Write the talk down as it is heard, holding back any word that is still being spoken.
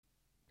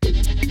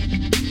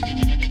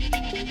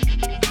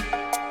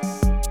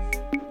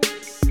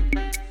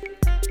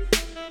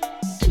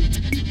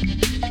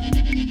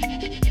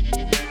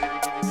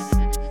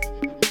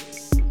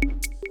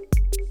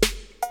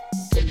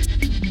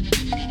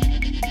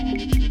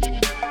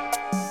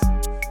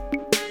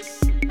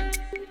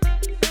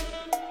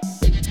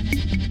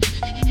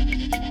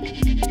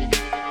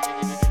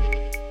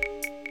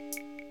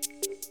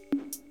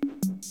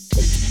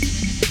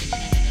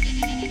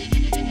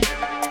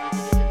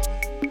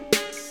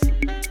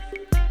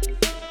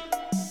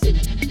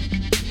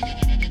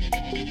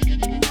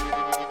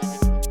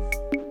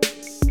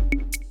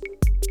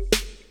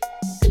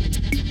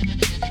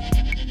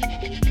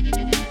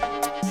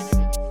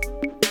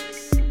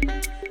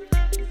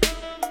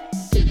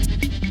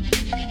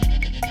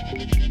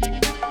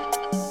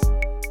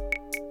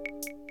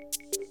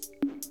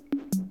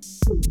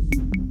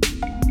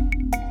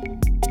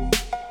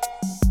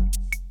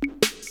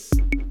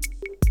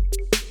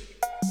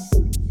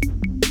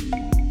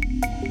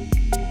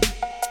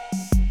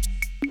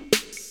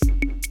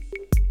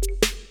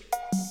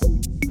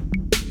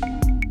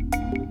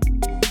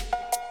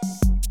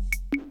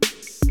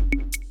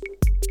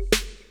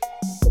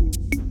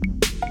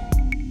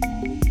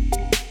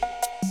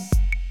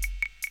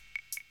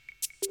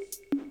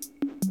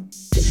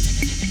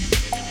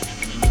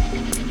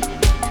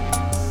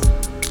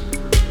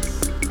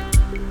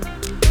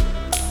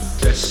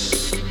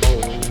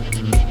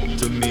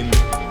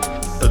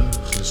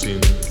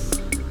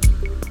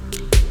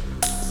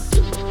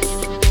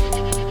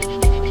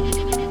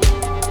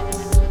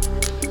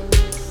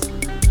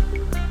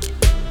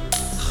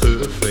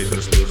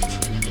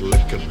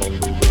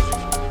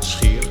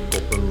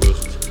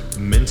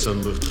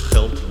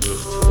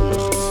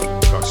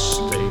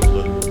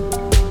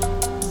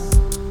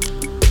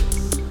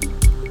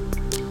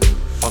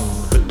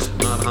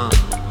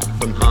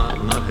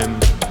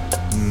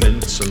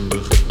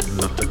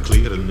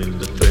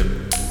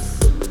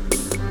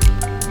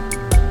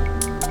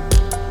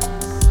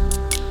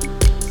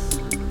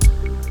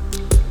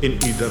In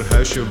ieder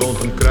huisje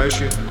woont een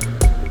kruisje.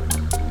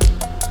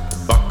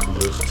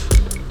 Baklucht,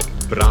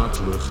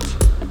 braadlucht,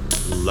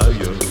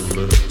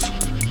 luierlucht.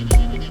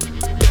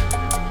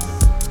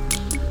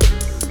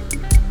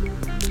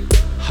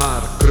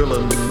 Haar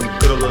krullen,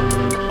 krullen,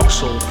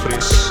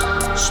 okselfris,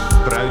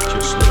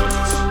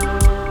 spruitjeslucht.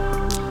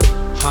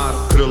 Haar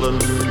krullen,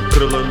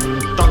 krullen,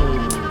 tang,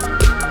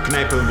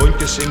 knijpen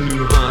wondjes in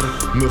uw haar,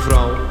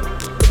 mevrouw.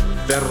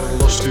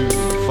 Verlost u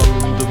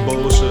van de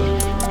boze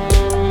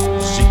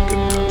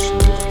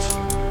ziekenhuislucht.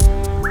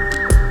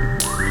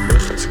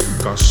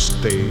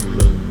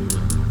 Luchtkastelen.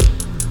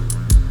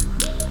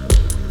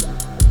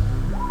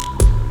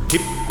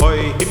 Hip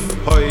hoi, hip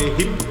hoi,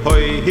 hip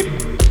hoi, hip.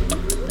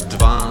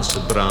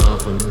 Dwaze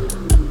braven.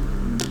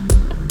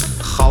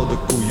 Gouden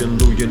koeien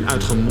loeien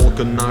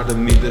uitgemolken naar de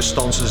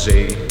Middenstandse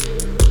Zee.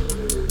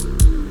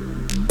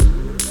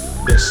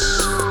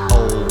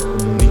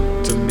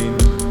 Desalniettemin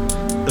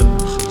een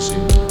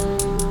gezin.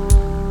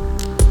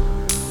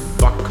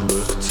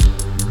 Baklucht,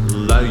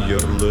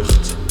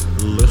 luierlucht,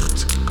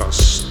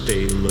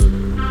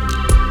 luchtkastelen.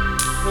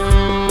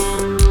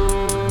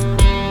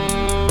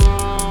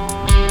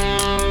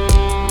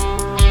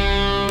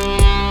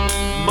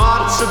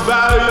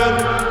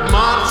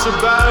 Maartse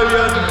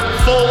buien,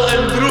 vol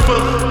en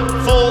droevig,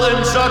 vol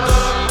en zat.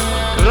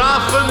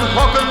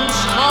 Ravenhokken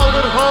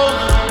schouderhoog,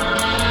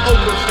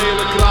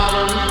 opergele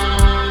kralen.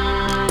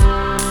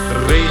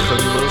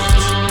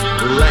 Regenlucht,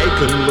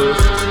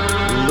 lijkenlucht,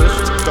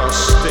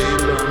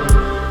 luchtkastelen.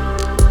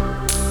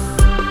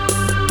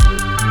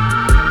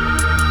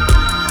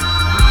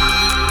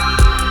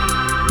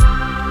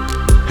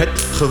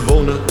 Het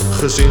gewone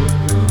gezin,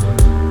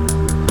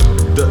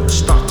 de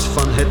start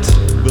van het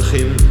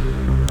begin.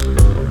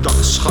 Dag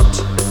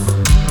schat,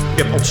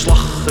 ik heb ontslag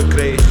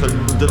gekregen.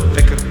 De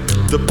wekker,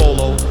 de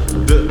polo,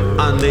 de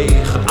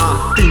A9,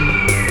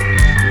 A10.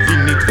 Wie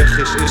niet weg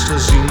is, is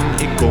gezien,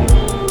 ik kom.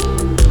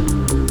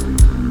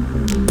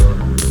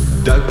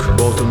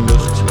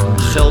 Duikbotenlucht,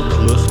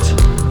 geldlucht,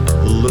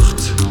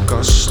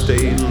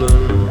 luchtkastelen.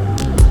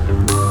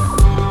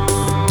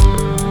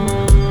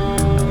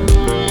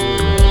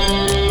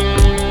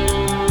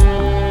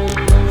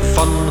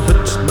 Van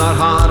het naar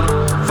haar,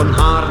 van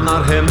haar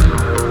naar hem.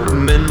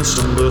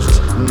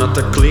 Mensenlucht,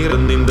 natte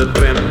kleren in de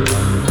tram.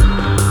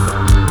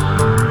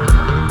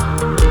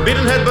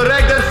 Binnen het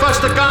bereik der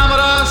vaste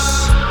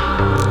camera's.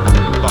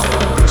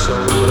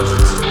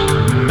 Paradiso-lucht,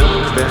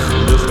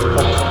 melkweglucht,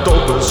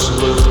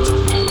 octopuslucht.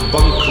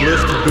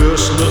 Banklucht,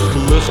 beurslucht,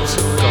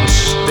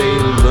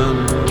 luchtkastelen.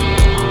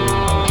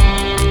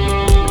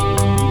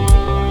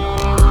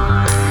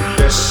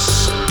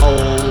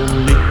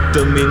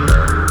 Desalniettemin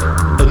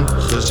een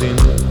gezin.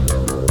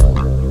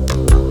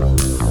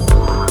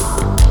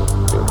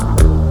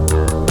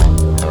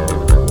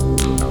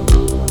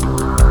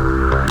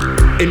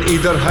 In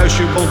ieder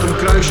huisje woont een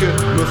kruisje,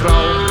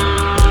 mevrouw.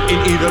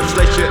 In ieder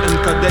flatje een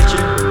kadetje.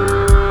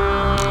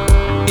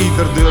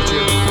 Ieder deurtje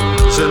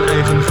zijn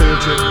eigen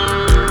geurtje.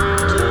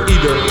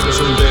 Ieder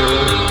zijn deel.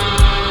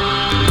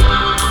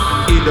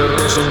 Ieder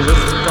zijn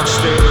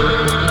luchtkasteel.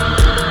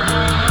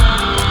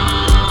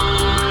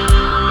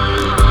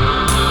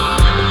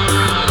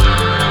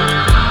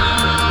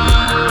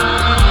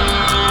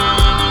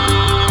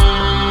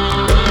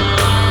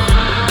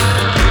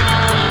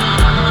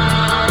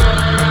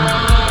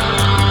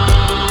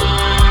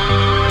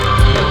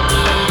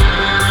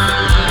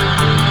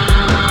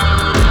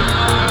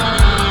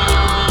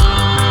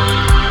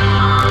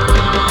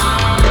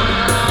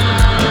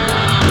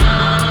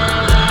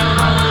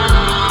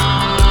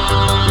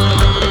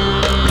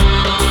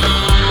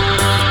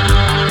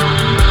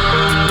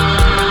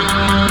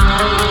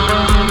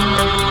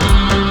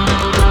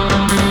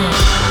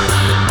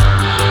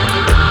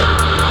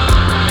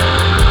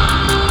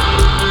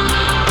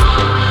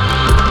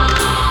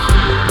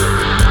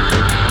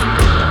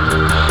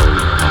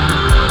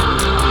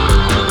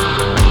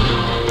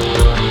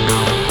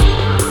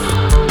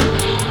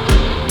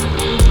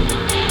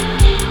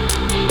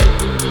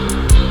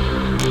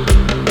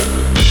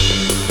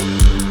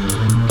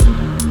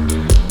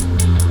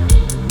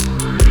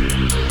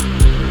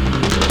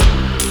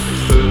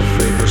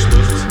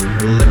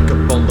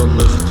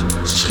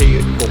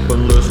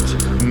 Scheerkoppenlucht,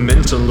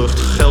 mensenlucht,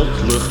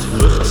 geldlucht,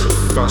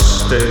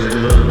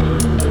 luchtkastelen.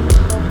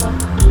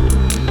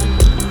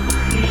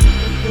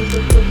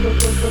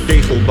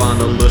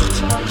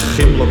 Kegelbanenlucht,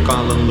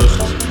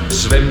 gymlokalenlucht,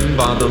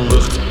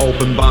 zwembadenlucht,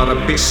 openbare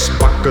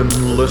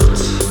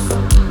pisbakkenlucht.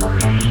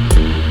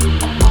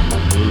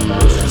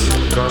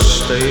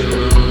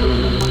 Luchtkastelen.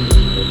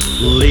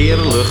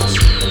 Leerlucht,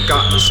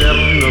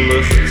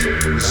 kazernelucht,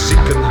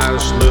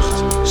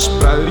 ziekenhuislucht,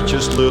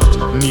 spruitjeslucht,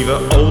 nieuwe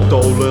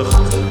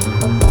autolucht.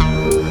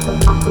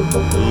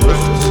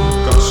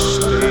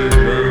 Luchtkastelen.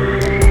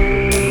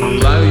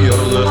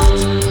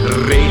 Luierlucht,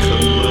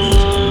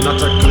 regenlucht,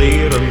 natte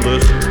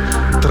klerenlucht,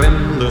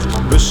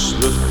 tramlucht,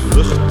 buslucht,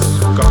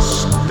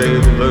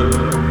 luchtkastelen.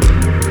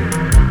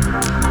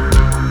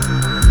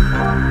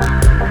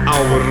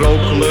 Oude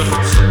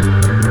rooklucht,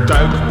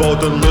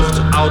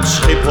 duikbotenlucht, oud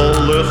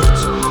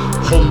Schiphollucht,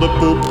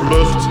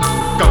 hondenpoeplucht,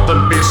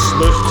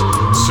 kattenpislucht,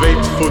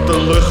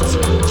 zweetvoetenlucht,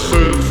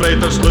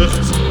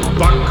 geurvreterslucht,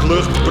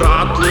 baklucht,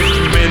 braadlucht,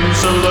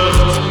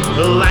 mensenlucht,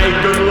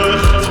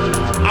 lijkenlucht,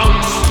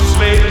 angst,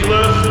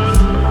 zweetlucht,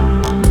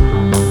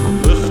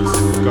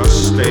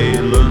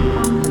 luchtkastelen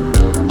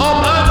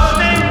op een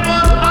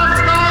steenworp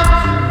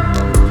afstand,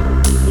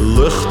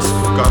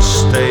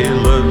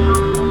 luchtkastelen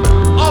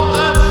op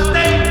een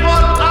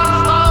steenworp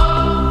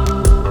afstand,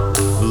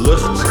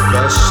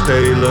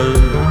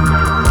 luchtkastelen.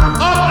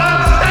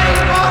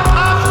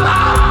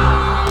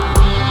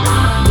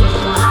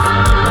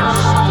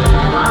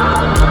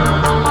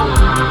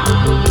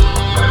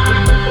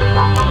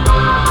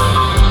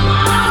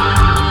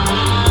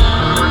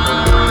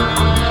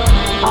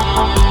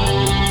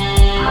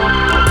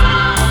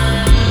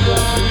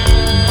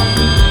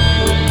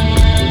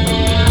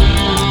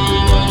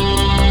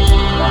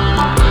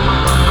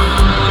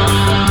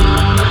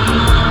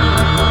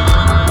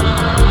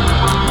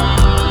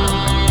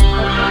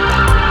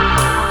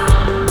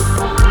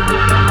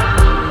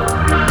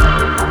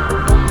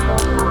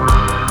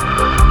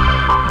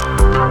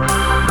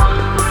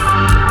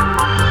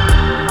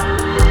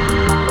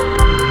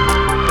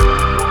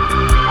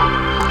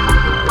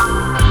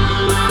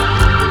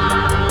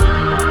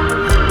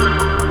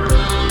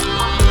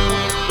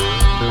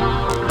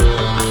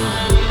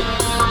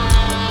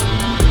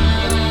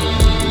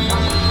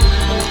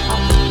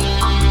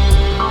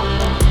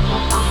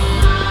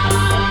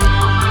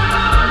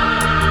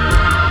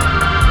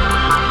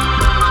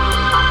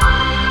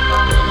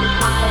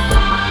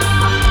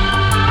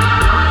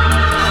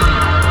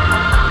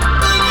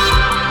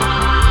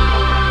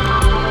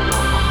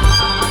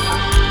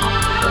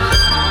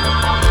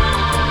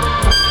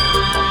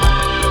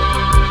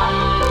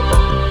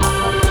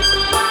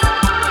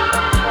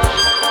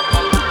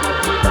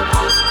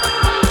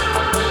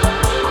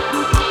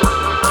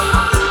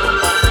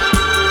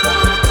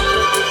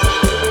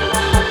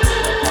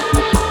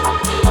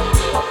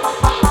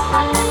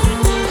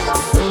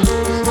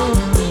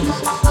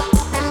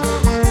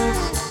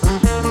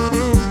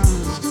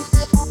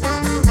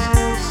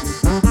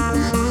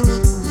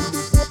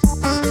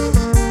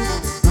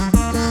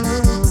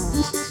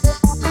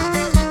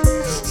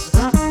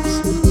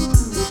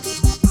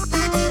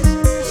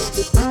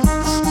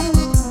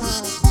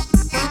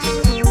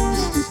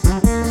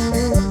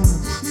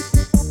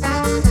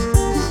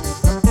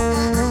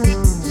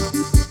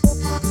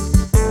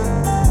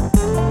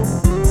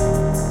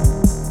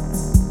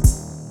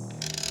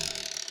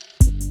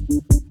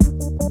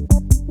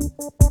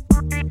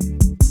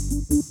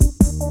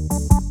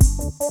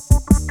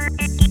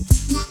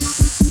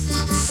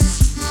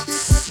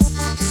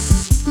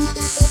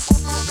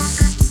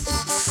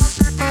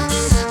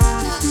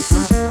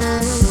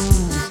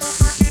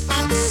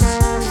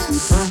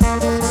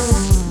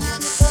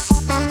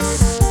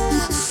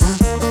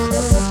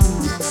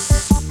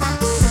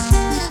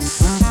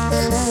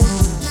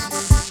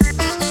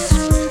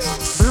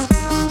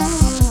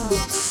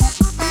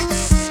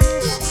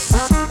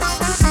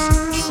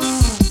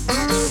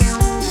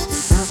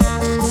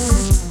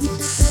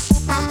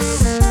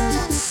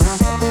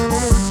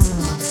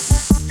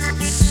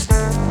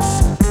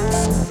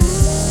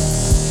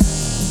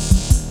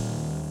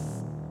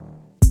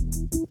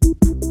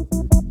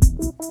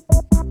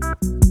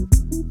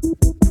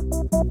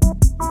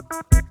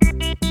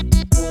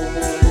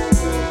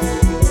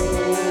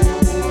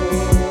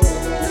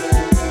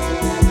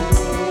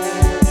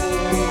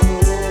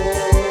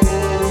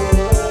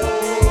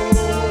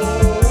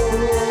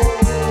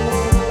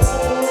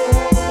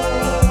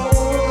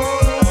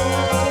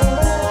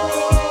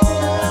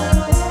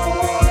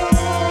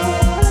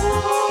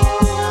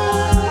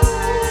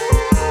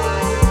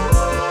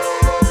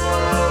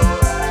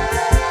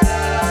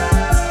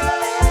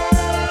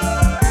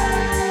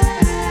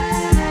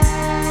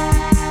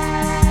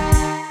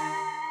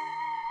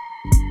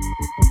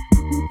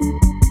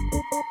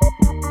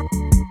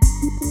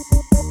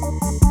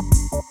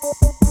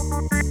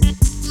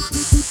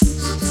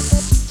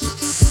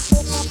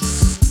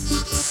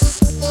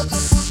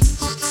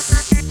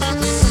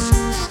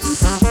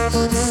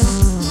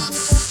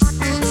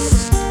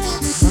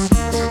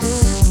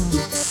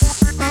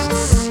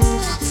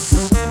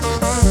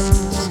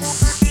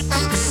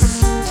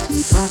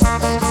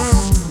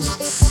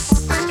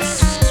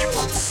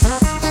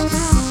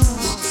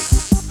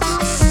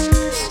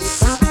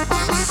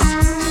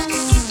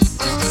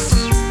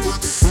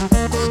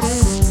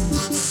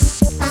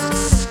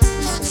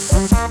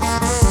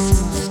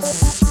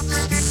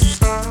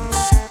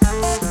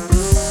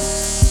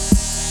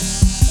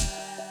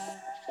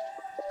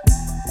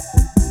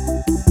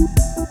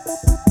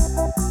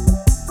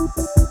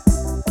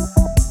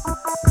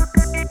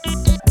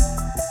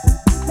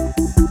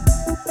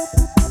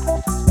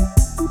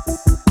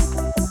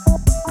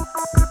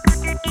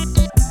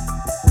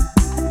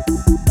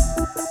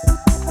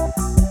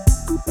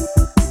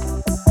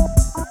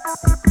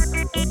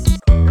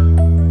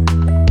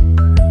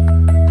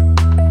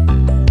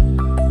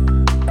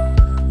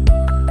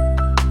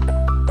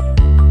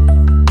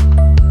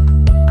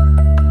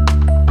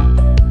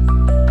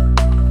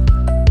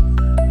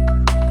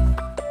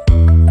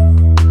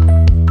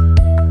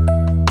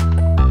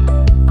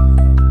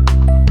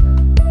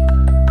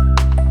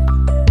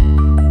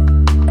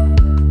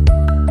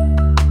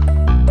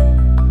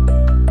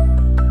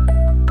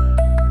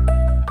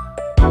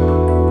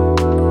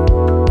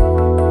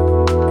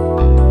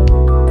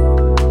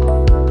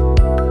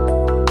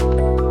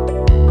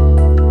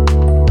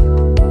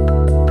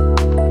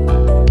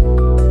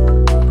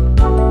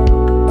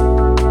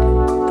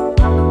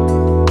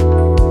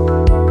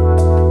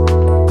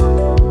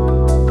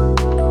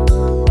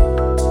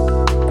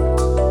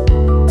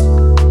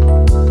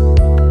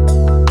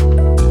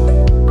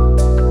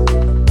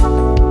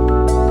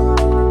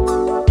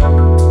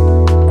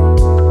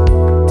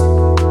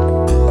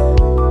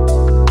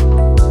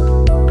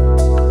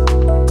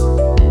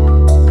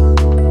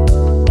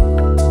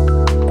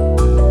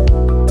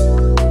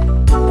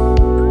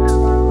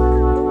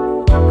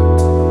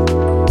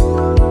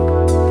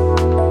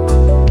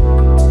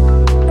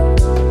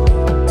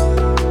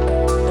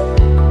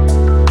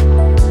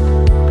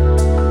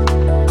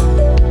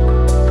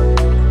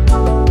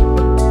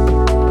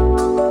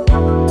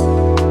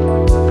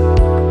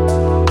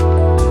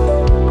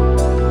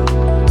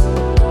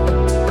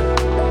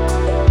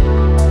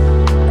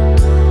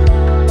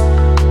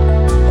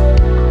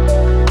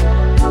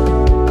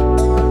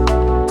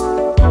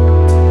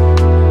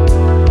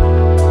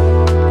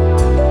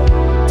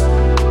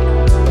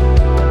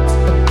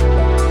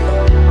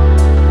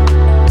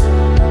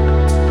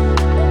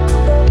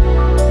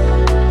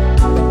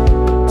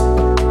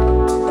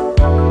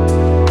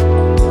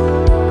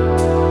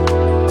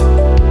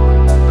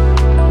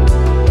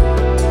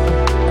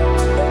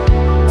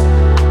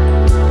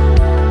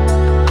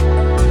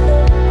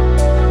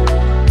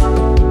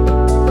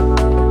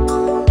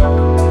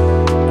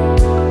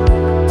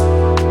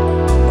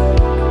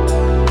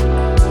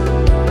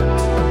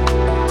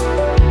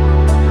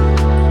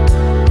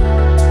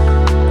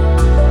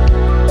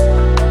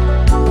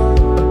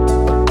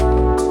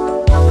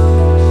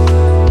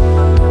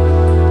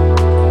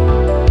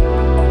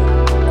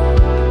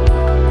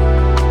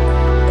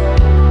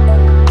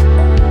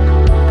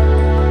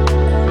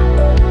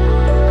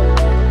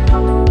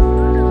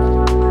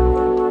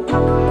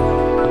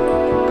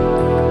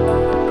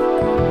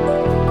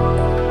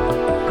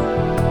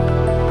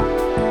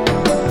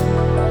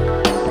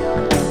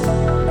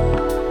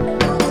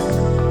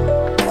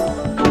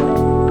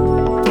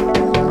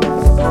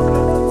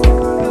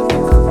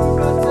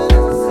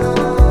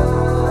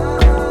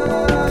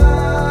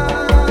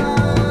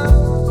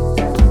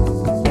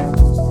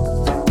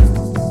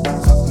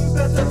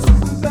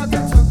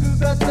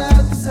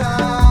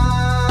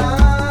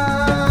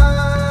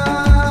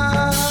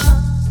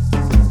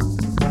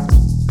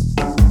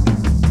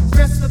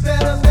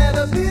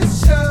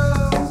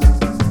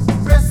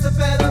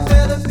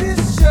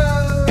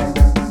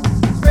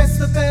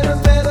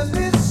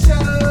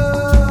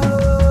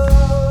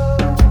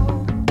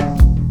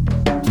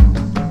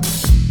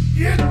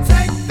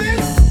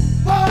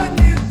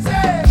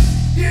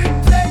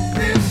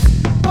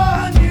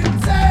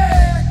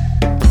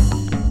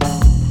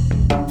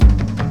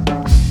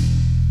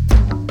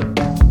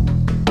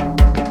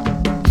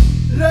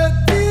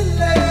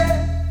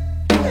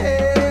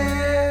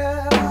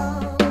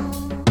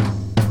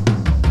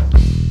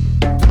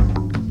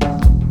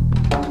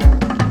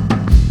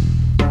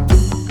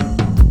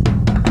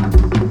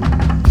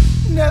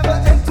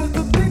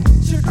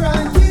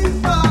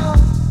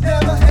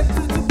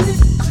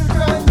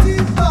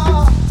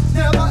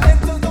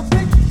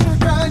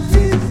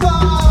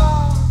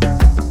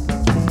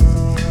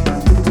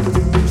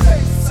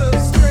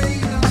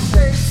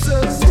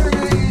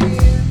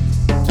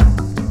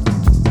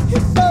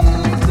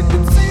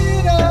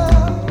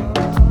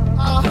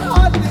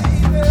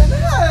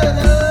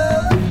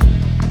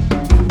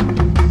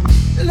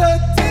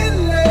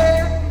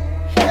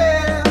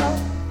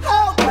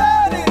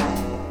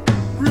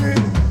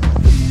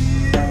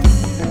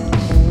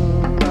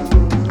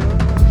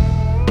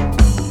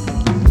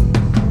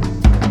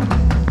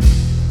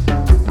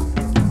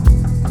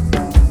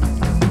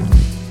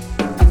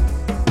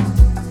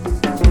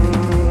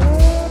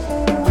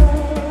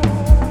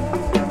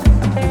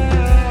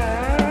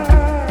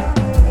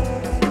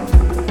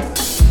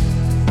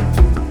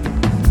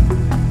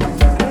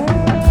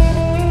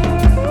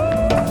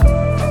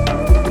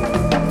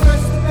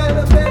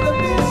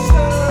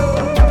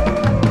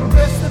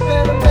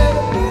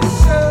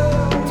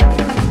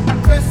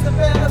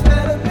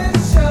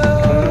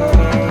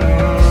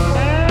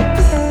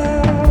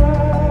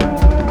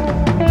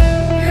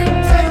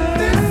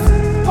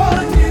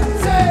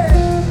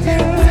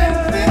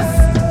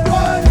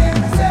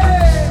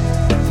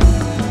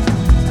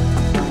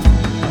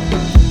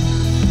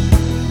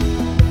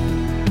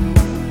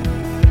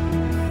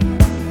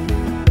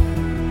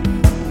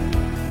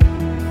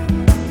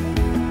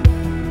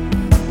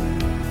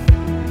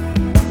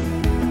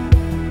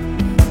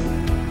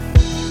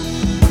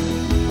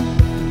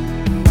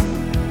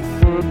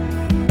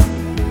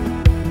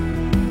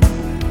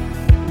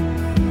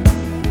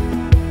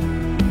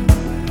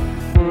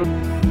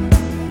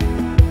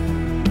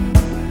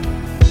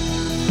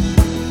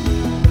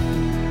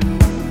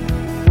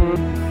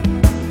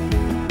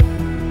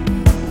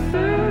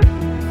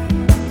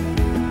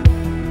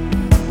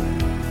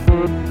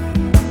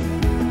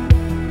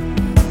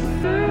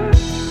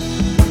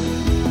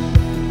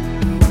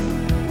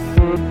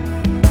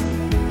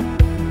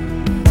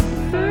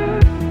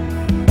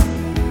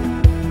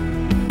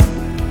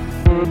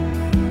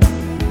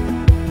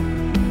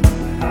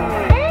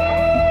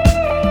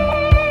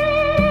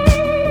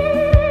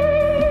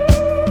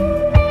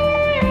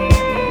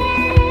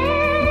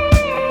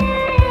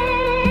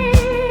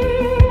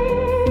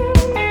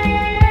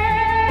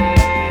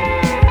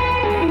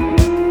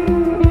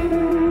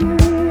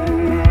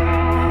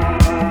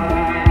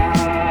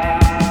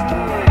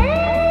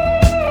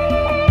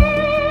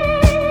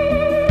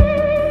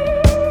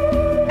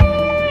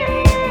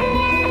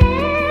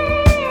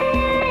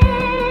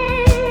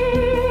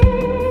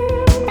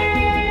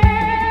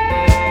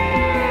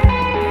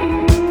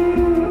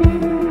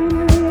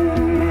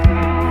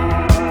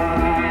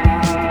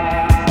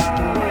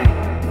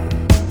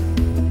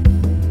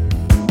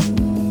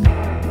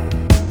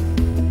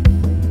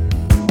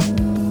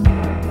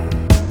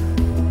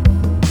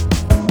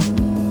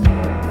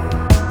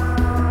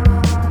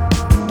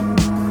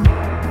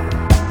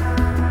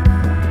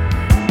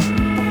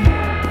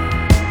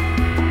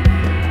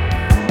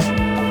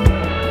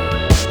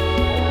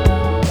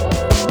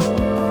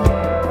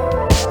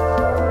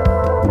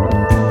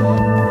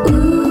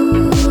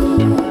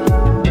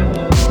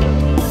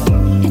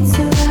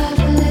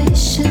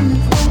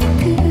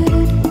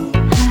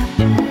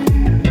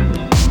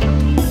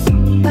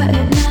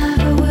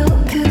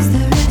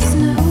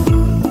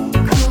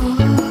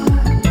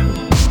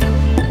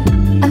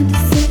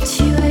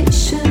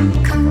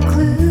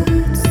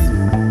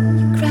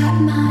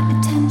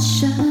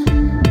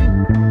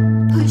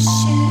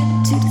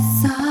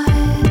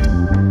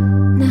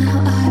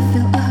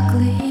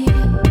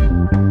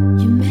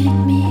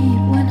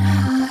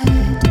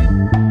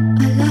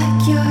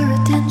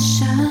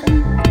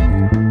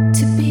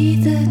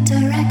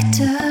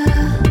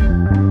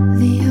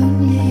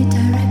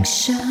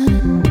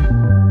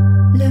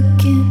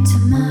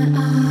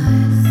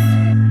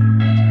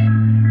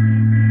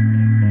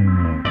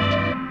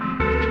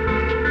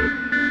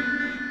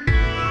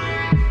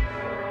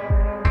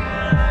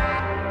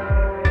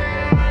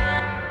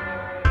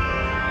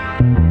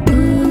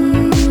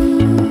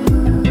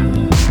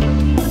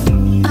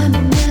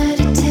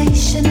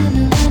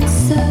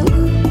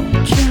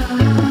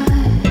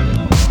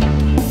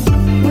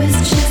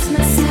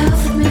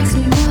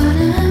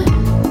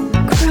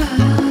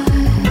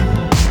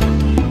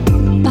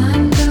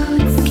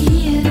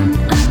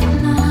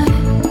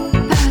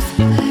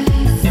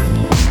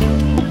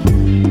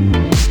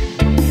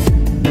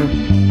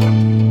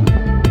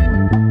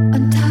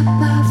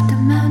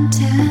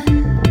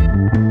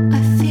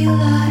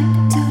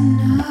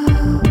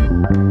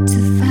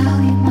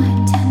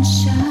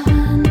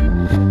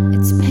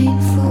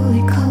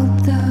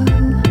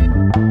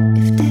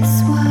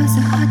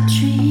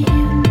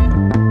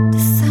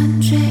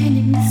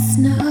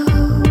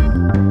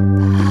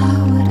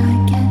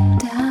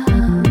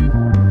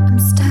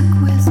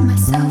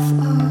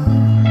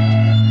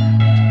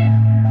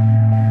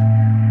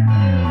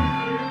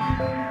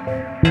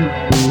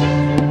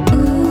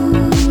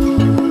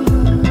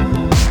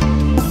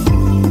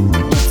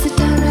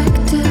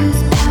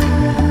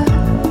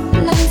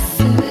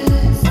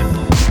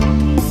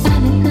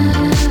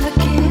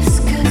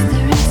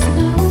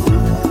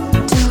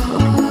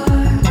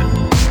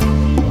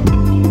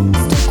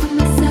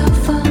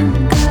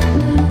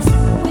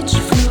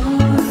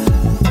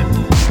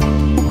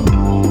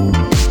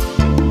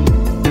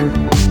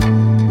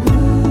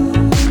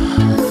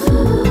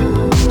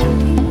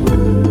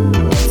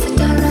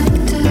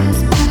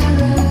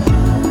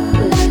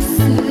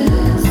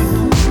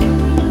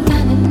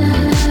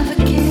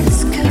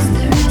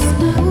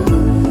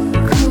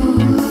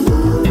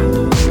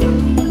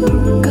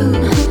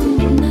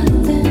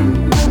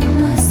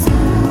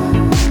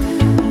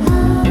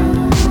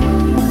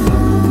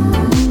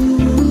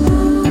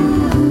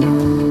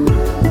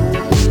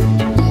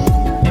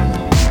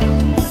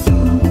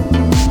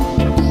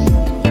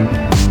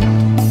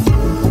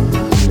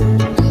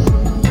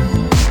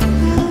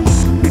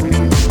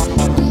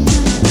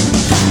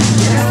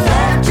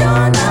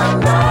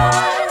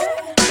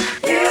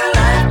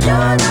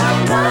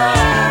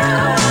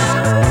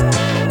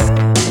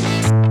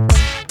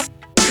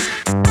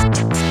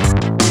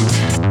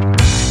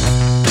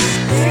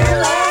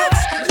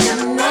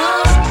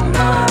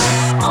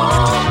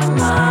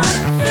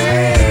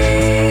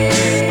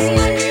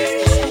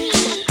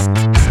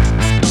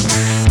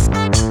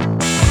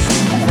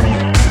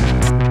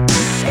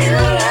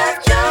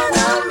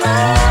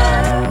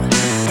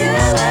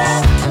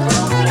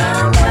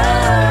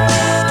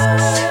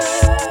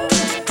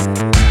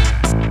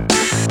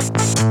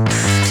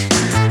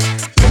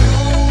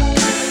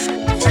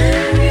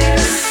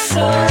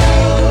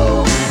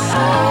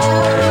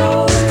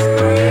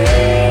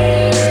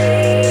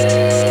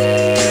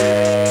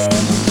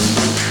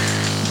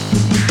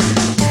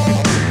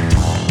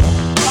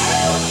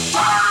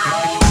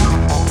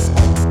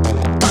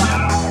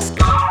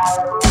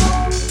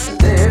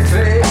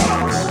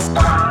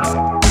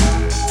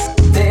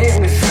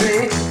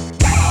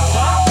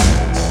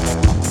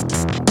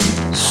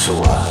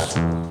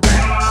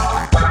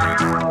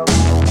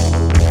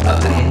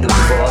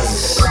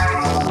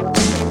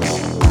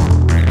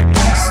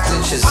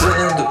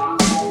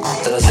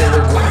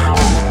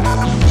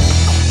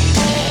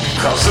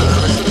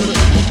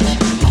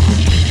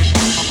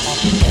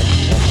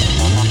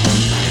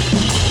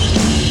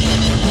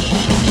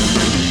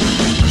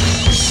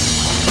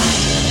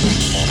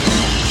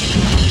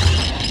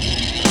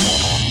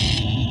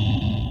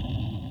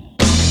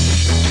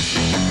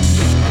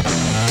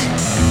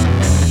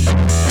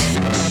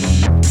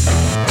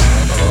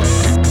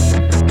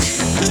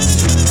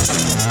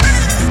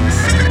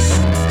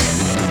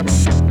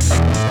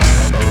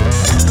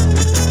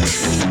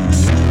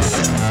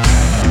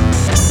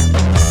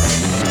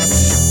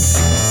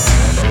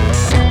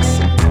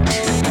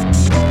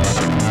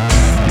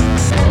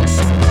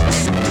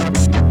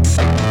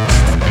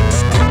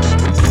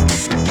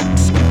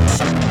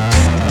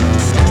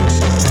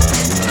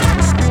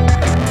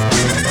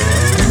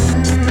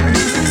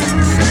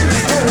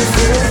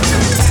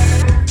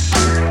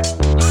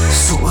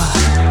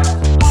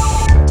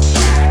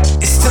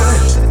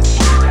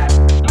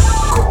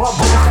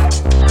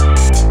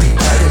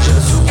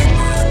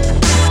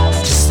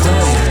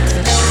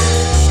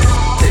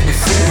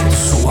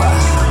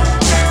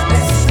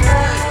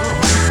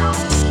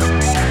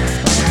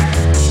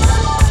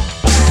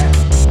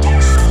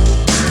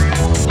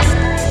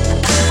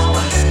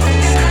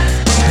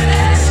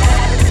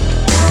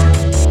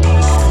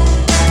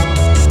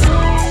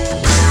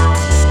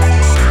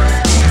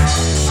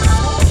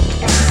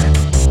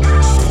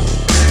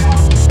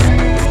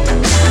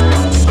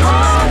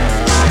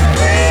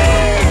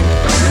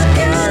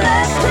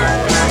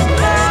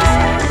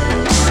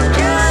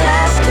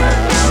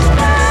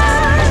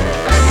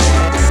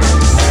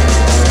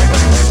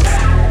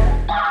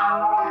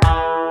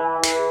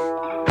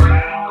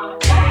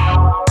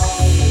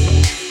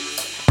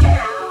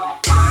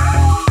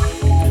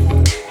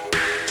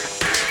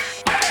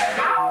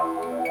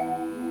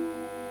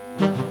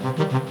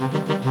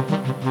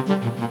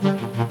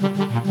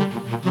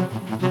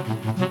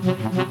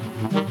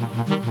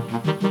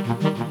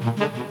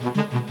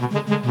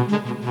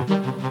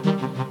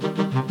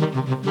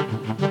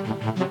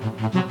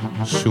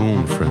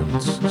 Soon,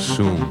 friends,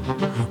 soon,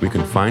 we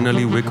can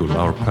finally wiggle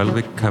our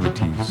pelvic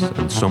cavities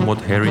and somewhat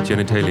hairy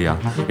genitalia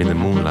in the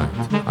moonlight,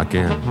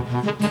 again,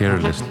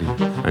 carelessly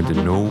and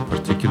in no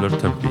particular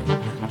tempi,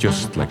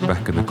 just like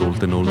back in the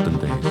golden olden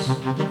days.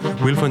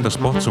 We'll find a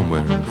spot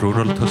somewhere in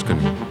rural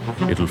Tuscany.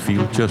 It'll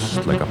feel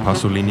just like a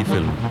Pasolini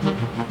film.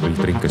 We'll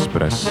drink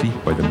espressi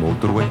by the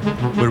motorway,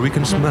 where we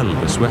can smell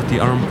the sweaty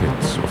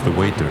armpits of the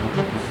waiter,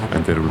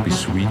 and there will be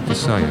sweet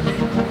desire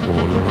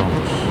all around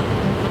us.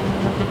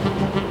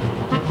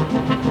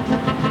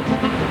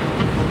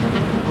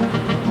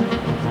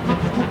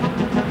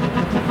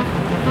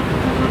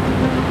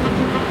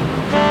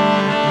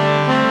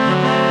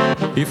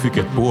 If we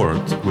get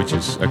bored, which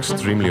is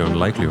extremely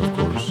unlikely of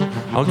course,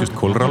 I'll just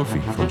call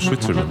Ralphie from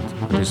Switzerland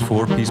and his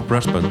 4-piece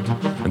brass band,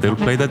 and they'll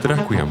play that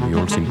requiem we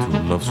all seem to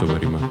love so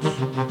very much.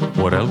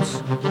 What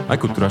else? I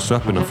could dress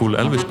up in a full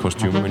Elvis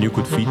costume and you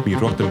could feed me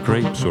rotten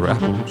grapes or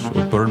apples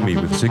or burn me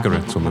with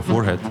cigarettes on the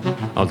forehead.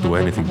 I'll do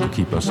anything to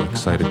keep us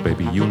excited,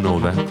 baby, you know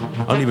that.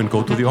 I'll even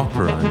go to the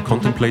opera and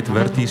contemplate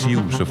Verdi's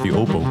use of the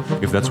oboe,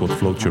 if that's what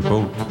floats your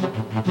boat.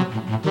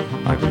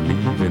 I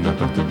believe in a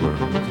better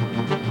world.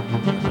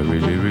 I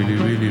really.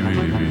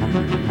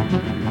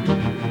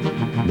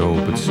 No,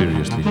 but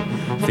seriously,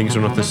 things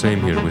are not the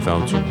same here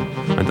without you,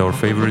 and our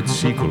favorite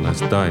seagull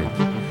has died.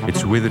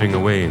 It's withering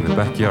away in the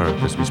backyard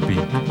as we speak.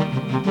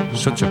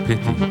 Such a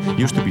pity.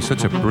 Used to be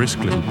such a brisk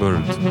little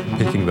bird,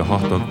 picking the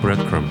hot dog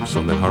breadcrumbs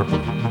on the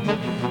harbor.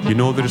 You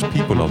know, there's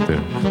people out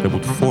there that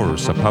would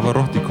force a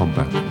Pavarotti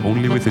comeback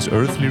only with his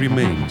earthly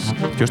remains,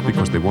 just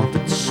because they want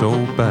it so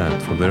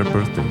bad for their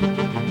birthday.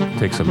 It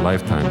takes a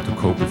lifetime to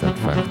cope with that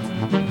fact.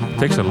 It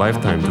takes a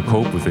lifetime to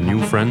cope with the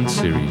new Friends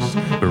series,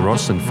 where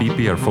Ross and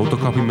Phoebe are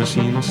photocopy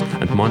machines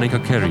and Monica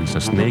carries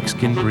a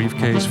snakeskin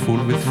briefcase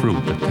full with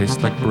fruit that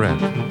tastes like bread.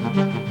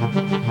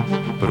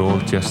 But all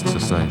jests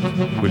aside,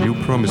 will you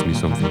promise me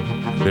something?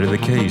 That in the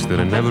case that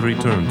I never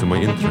return to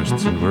my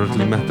interests in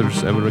worldly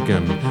matters ever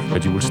again,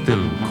 that you will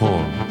still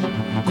call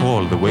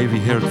the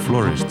wavy-haired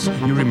florists.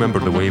 You remember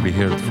the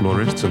wavy-haired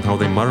florists and how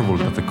they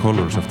marveled at the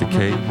colors of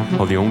decay,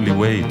 how the only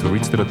way to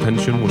reach their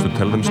attention was to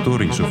tell them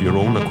stories of your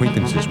own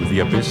acquaintances with the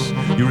abyss.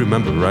 You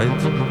remember, right?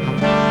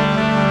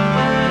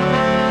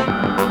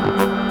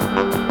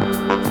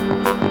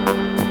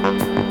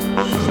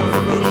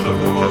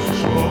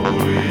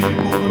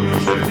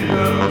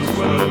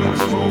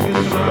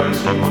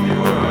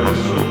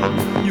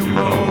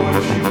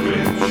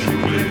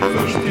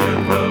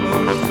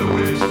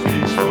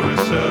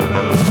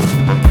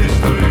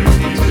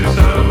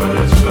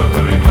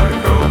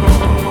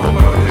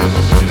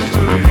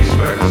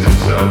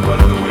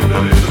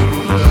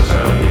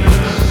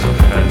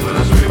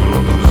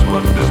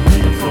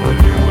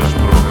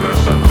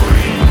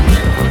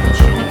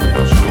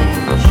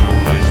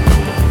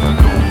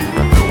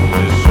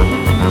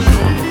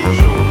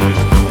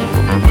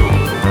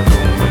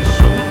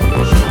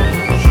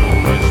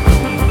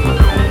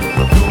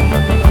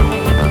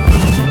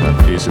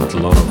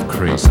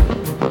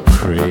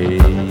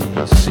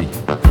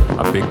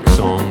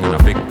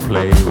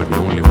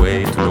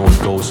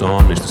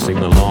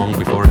 long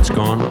before it's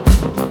gone.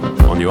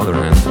 On the other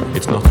hand,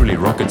 it's not really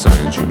rocket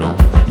science, you know.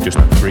 You just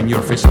bring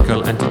your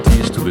physical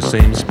entities to the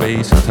same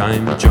space and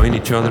time, join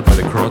each other by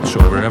the crotch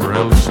or wherever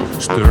else,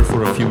 stir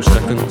for a few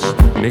seconds,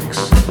 mix,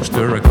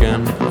 stir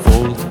again,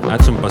 fold,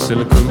 add some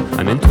basilicum,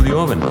 and into the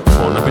oven.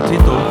 Bon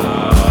appetito!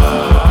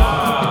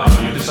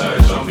 You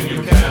decided something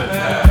you can't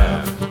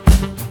have.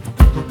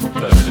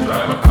 Does it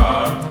drive a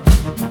car?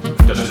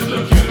 Does it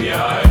look you in the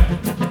eye?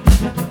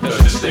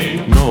 Does it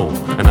sting? No,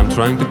 and I'm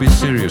trying to be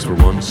serious for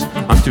once.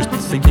 I'm just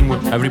thinking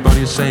what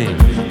everybody is saying.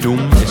 Doom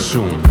is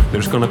soon.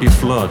 There's gonna be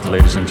flood,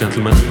 ladies and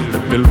gentlemen. The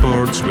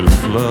billboards will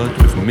flood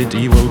with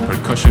medieval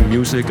percussion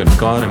music, and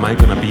God, am I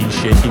gonna be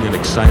shaking and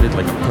excited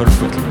like a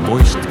perfectly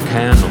moist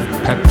can of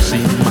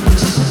Pepsi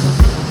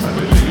Max.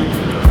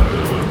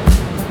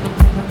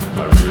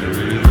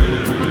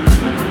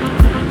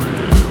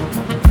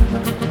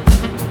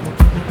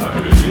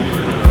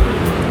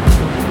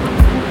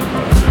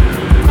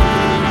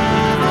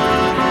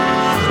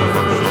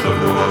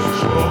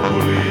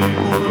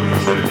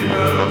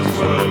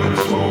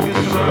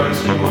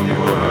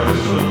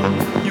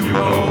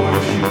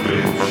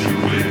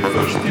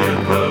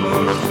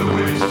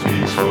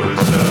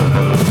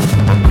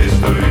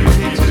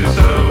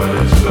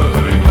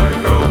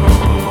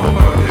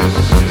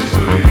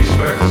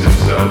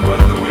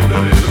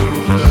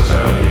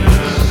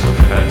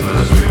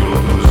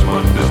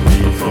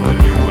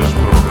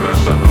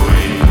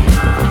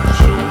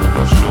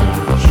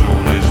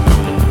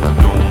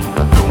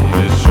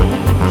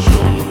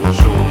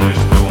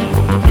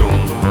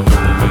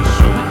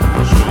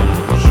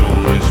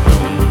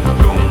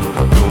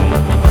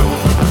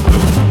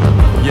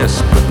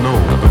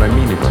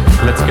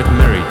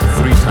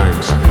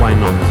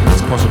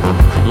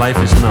 Life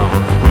is now.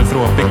 We'll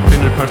throw a big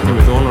dinner party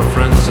with all our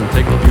friends and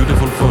take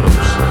beautiful photos.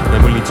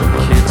 Then we'll need some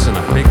kids and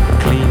a big,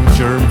 clean,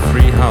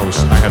 germ-free house.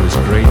 I have this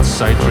great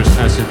citrus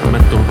acid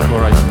menthol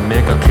chloride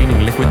mega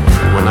cleaning liquid.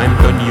 When I'm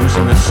done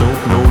using that soap,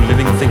 no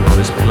living thing on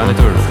this planet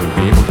Earth will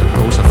be able to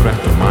pose a threat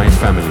to my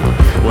family.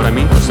 What I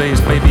mean to say is,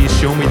 baby,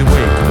 show me the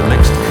way to the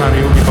next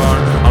karaoke bar.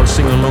 I'll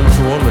sing along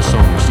to all the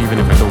songs,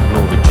 even if I don't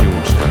know the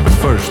tunes. But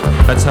first,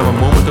 let's have a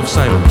moment of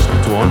silence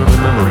to honor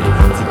the memory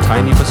of the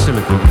tiny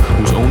basilicum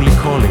whose only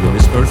calling in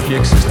this earthly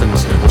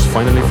existence was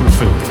finally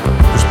fulfilled,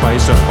 to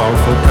spice up our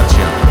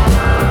focaccia.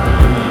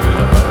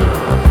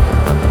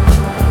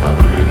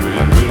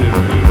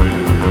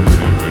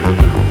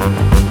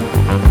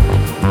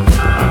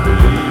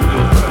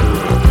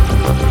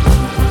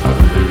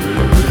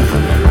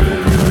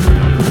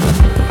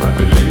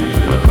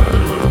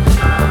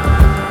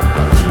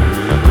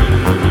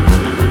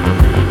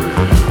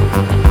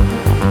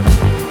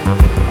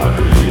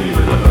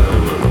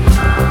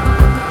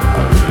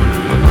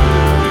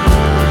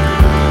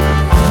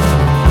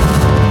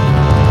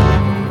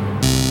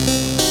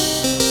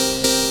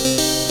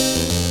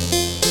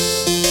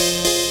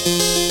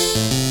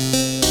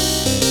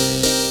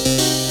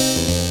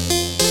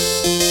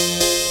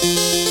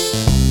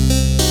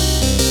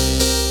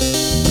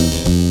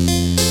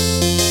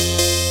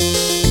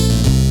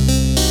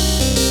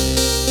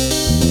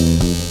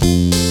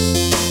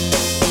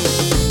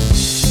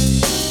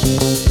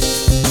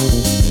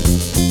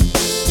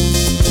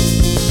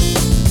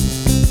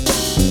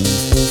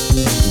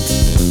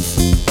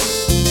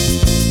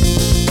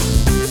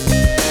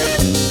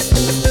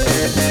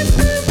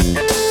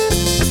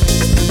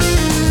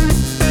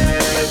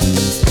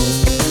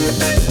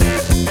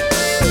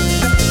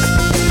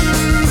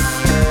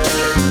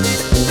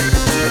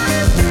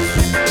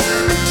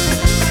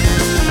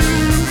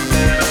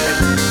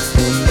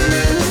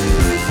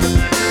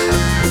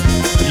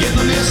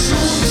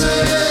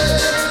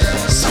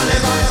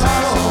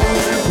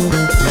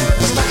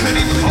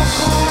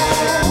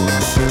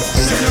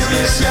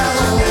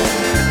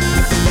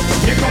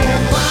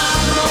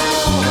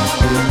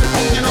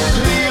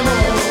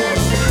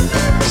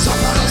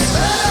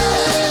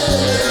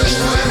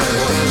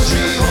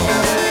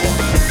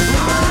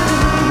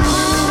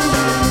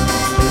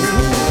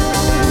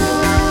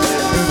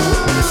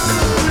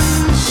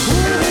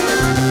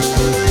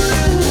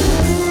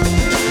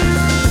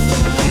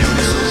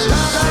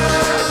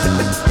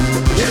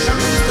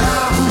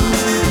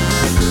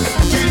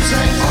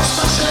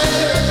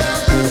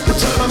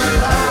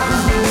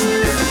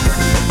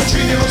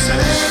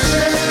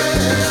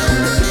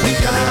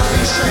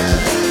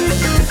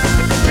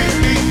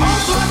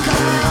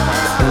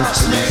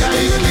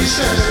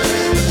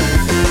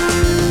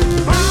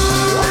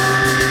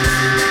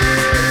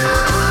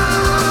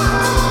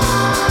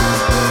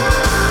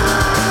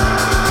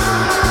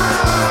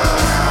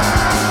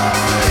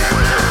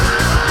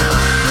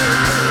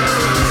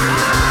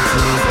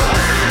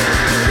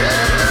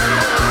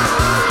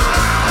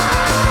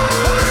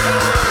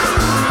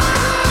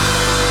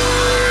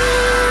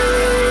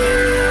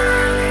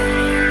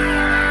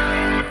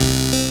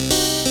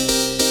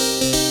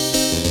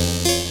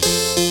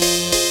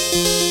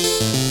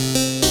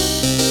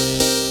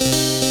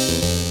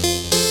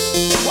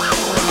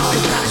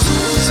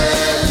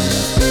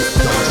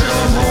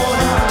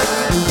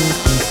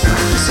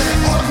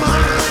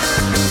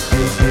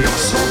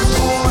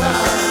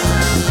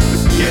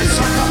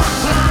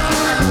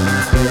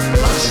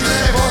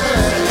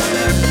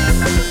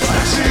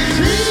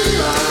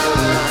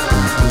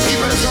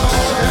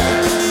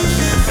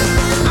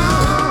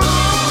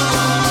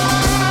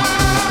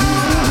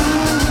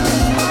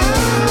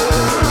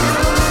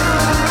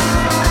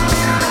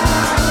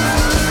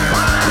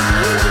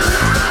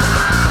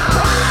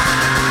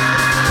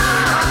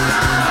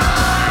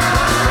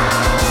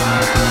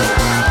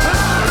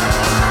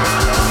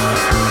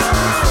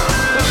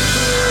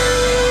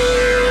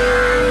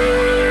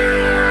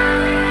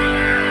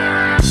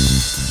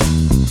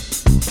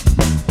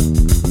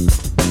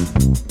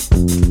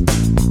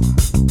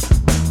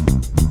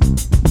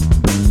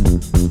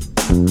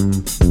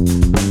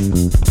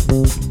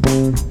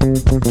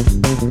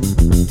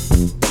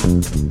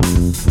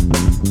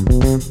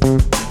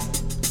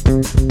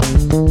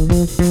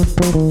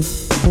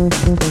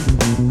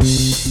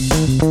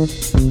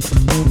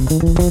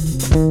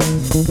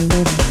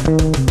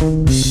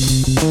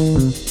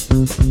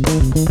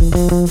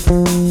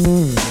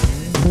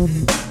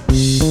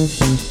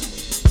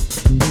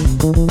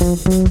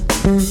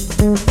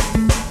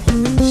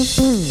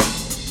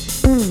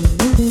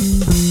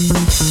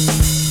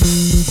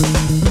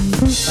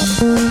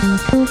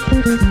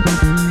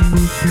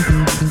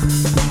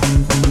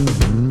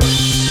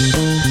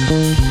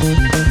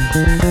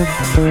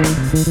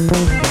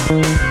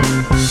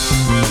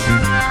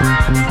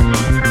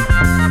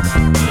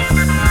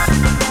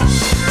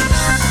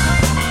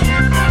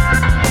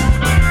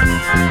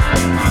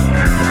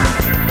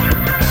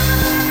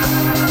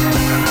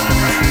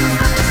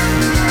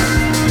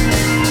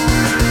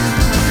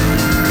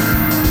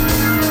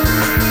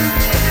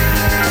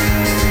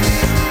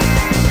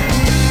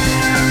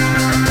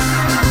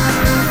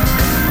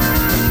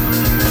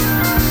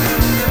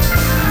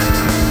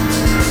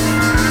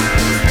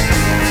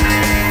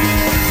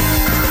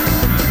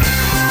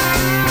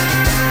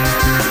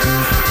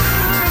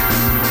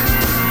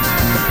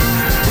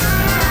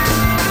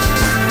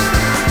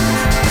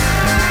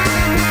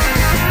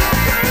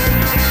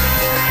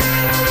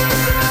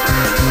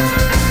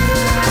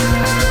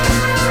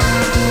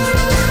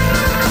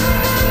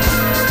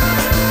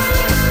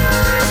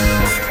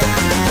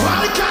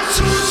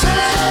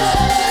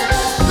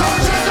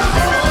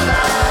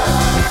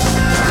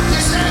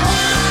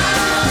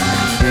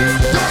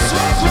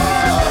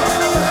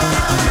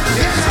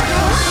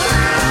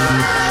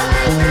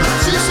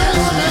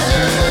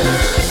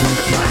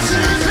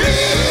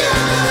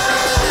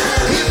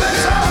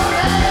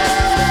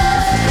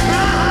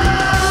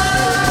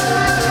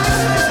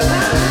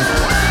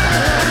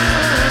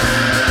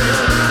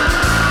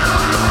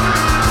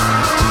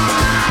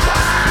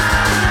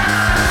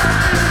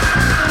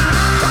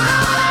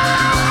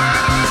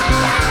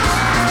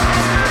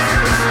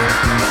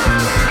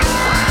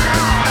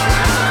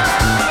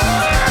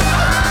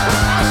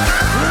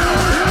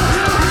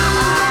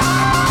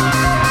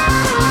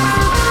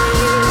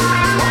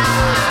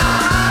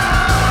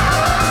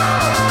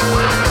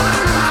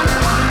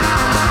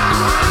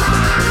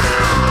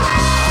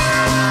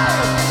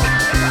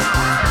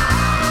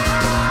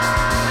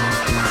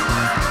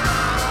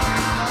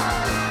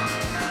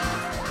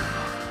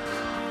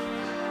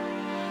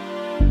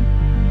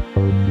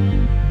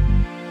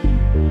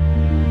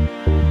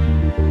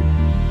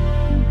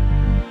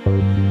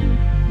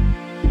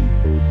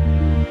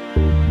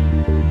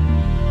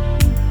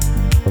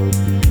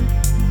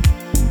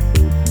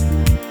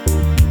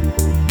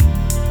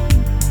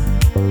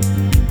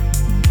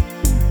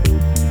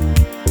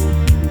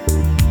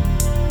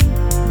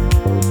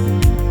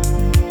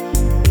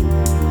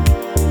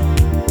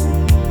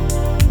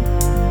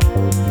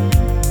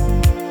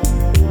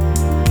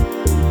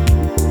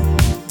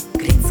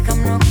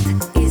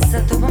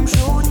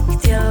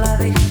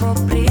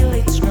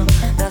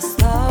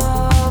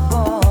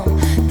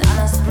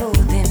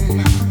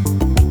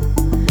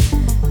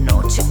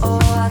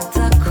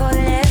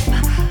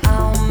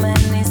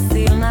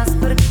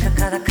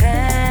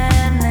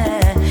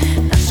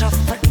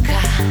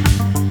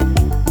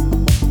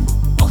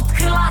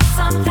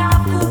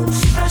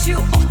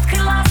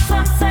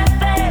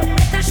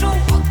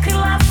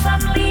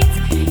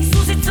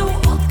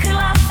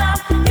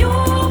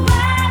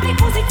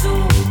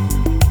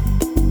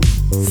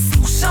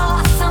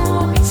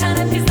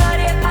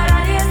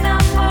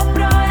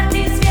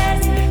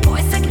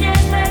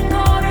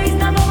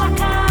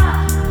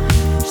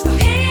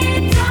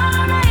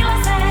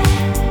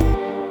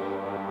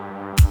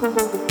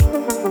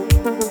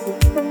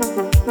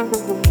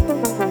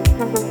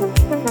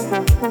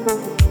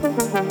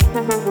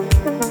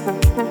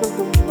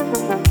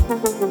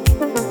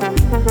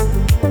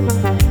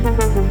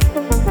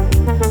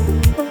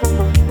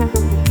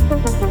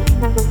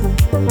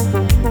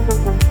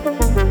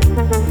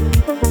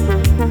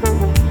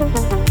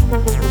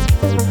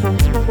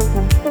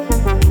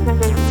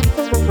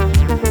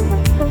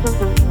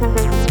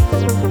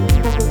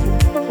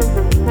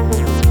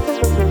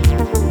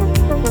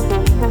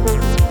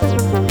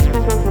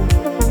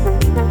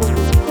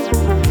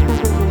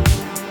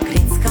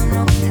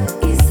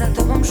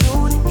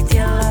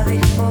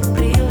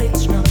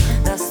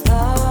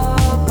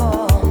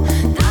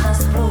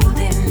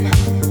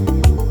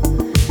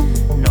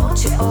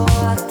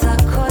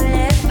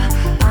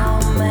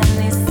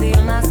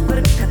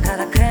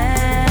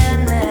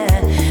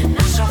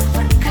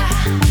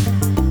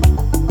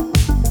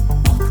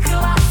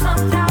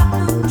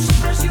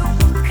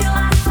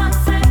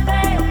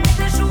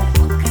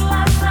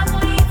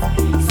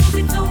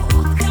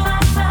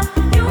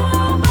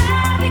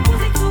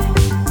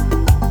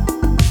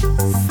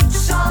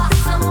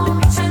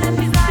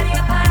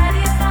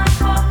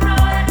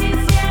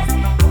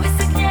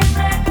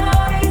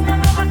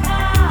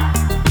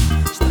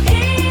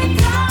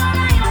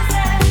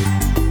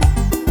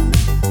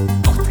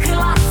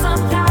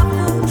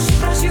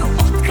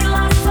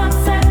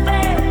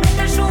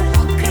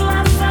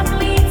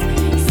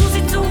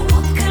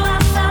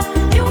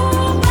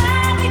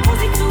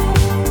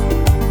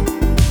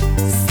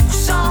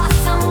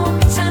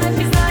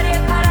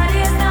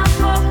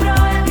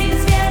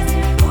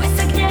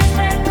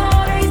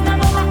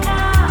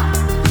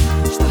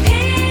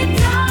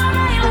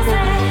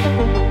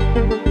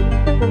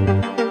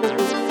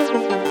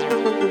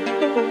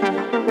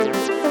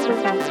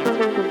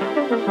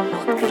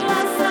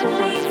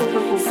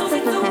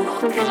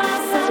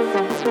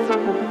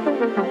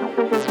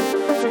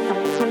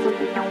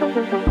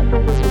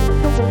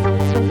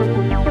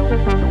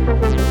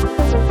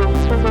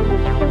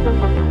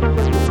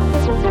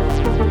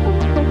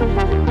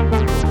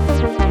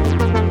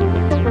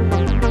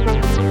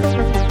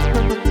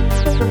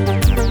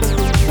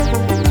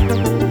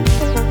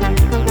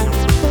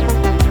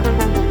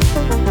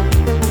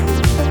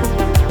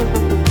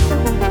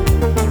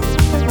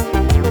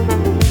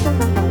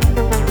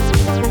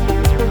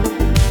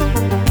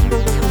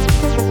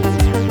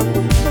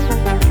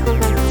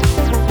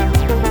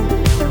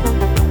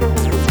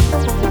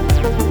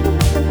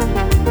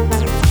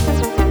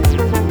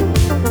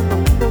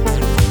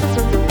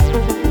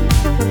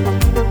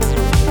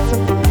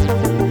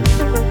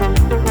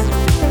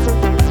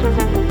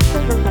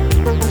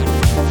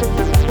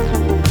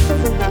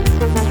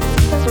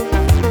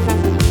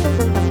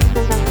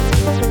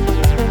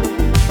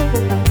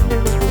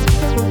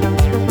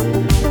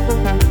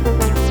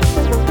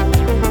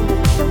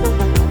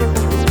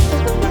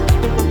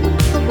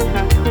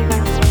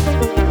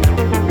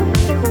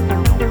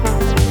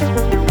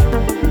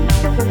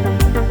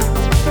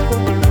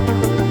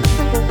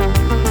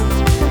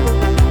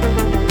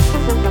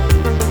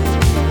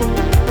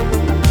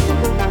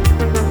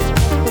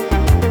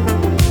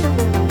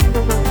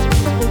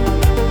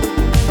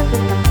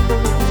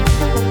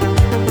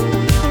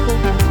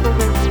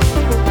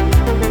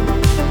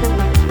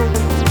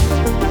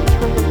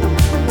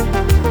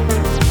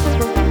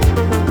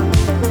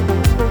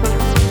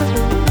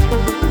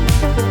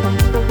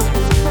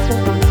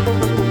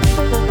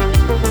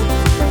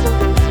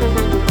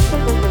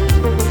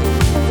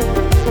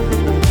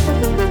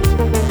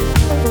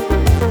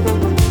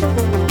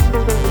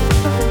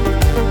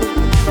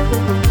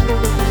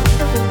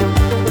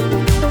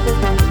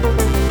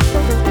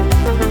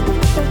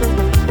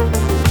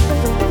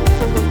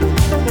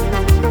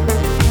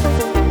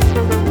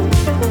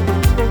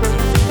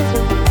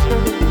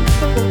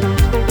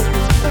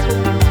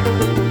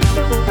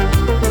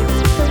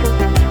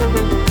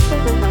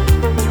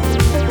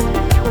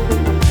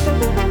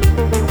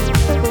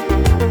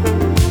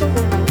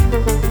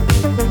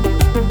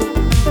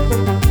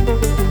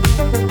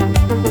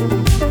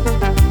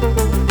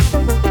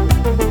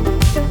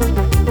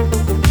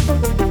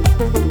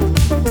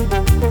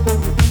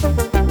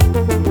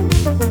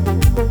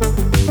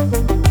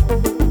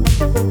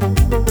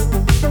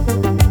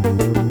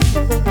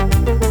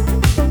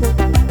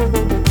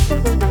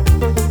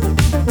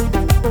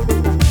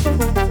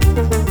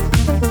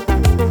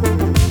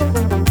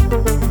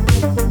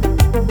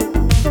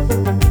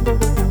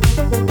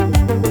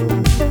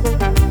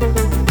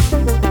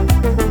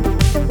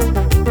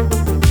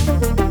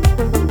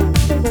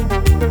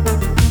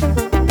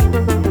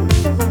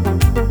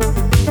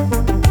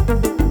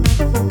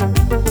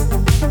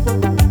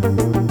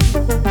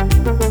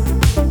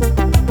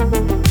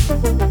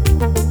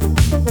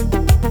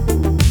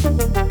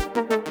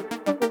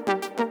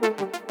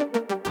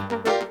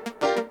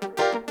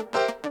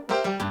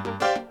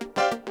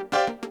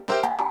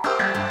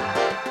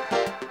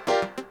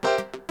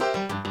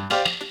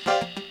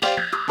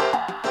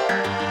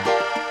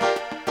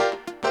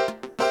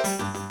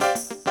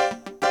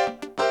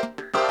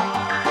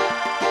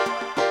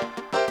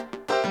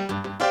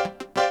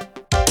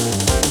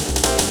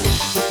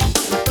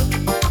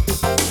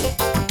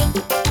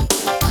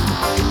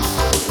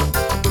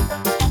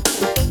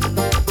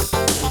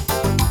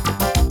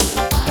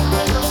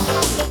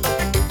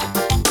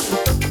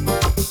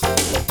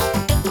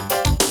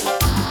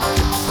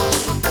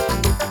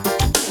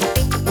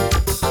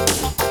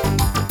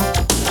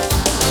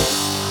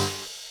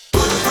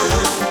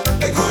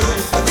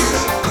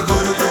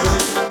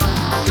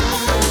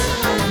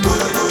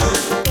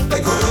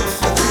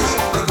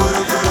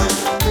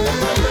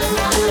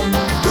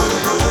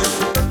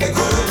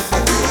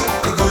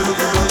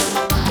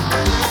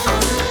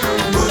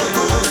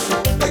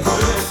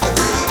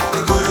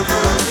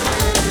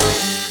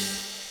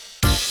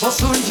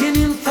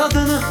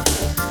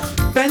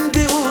 Ben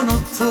de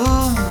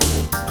unuttum,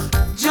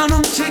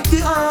 canım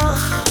çekti ah,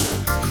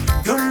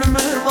 gönlümü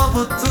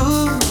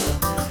avuttum.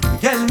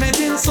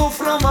 Gelmedin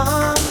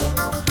soframa,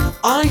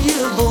 ay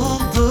yıl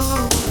oldu.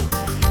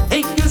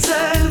 En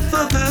güzel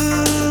tadı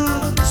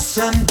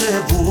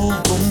sende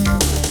buldum.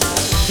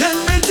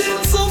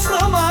 Gelmedin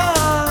soframa,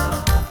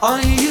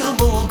 ay yıl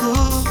oldu.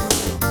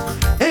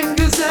 En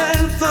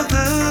güzel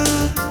tadı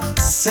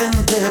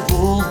sende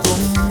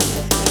buldum.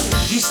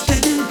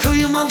 İstedim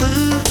kıymalı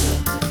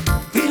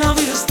pilav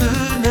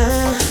üstüne,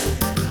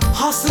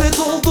 hasret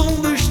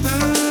oldum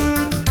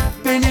düştün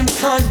benim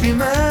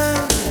kalbime.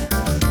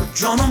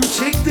 Canım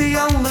çekti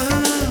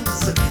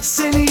yalnız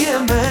seni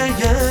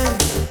yemeye.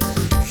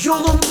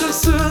 Yolum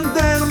düşsün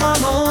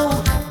derman ol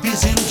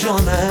bizim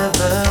can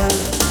evvel.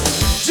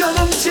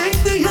 Canım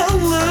çekti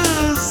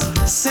yalnız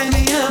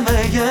seni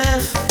yemeye.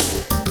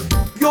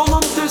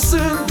 Yolum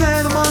düşsün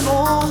derman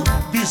ol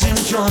bizim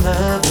can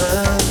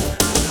evvel.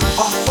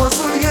 Ah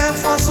fasulye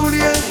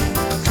fasulye,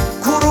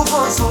 kuru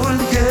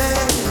fasulye,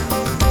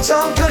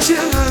 çal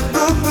kaşığı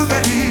dök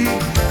biberi,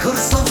 kır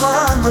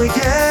soğanı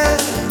ye.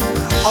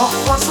 Ah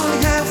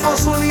fasulye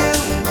fasulye,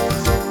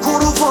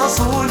 kuru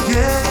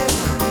fasulye,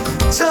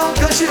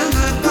 çal kaşığı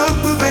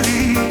dök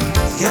biberi,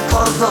 ye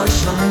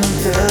kardeşim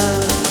ye.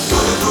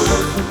 Kuru kuru,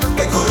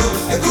 kuru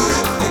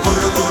kuru,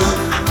 kuru kuru.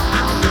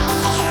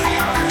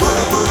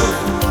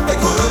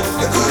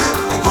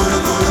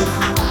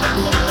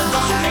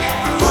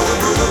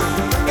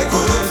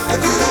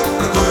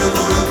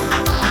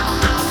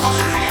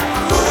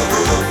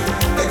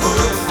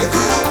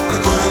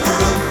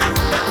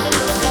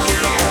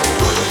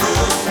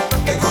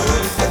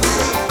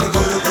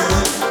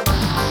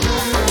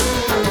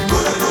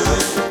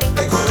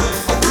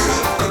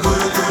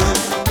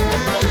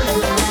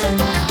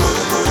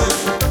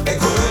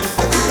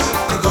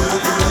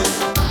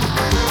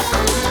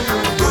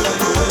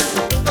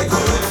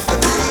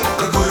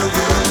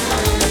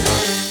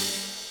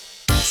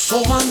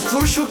 Soğan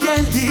turşu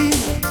geldi,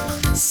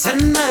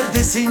 sen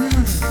neredesin?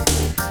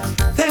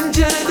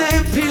 Tencerede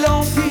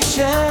pilav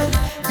pişer,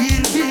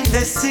 bir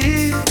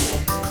bilesin.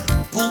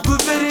 Pul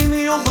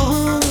biberin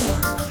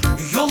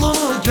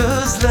yolunu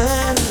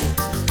gözler.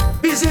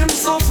 Bizim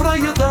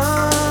sofrayı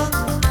da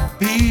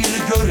bir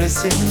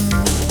göresin.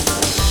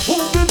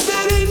 Pul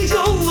biberin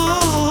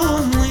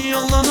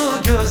yolunu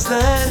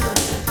gözler.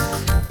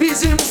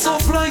 Bizim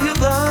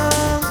sofrayı da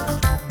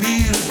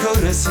bir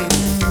göresin.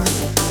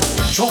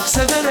 Çok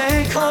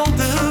severek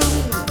aldım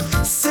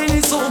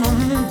seni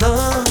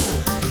sonunda.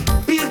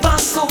 Bir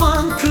bas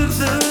soğan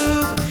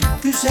kırdım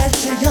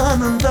güzelce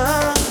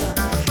yanında.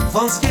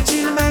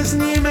 Vazgeçilmez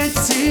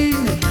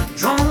nimetsin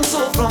can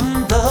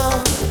soframda.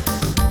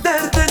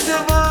 Derde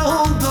deva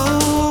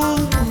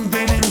oldun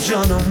benim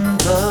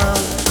canımda.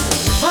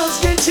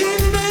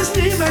 Vazgeçilmez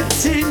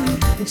nimetsin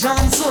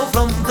can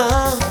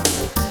soframda.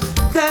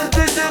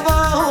 Derde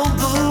deva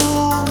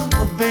oldun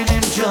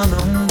benim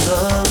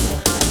canımda.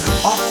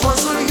 Ah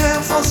fasulye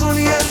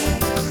fasulye,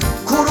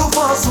 kuru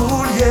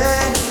fasulye,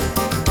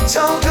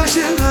 çal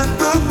kaşığı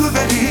dök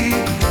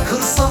biberi,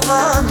 kır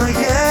soğanı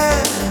ye.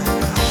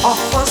 Ah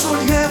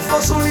fasulye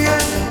fasulye,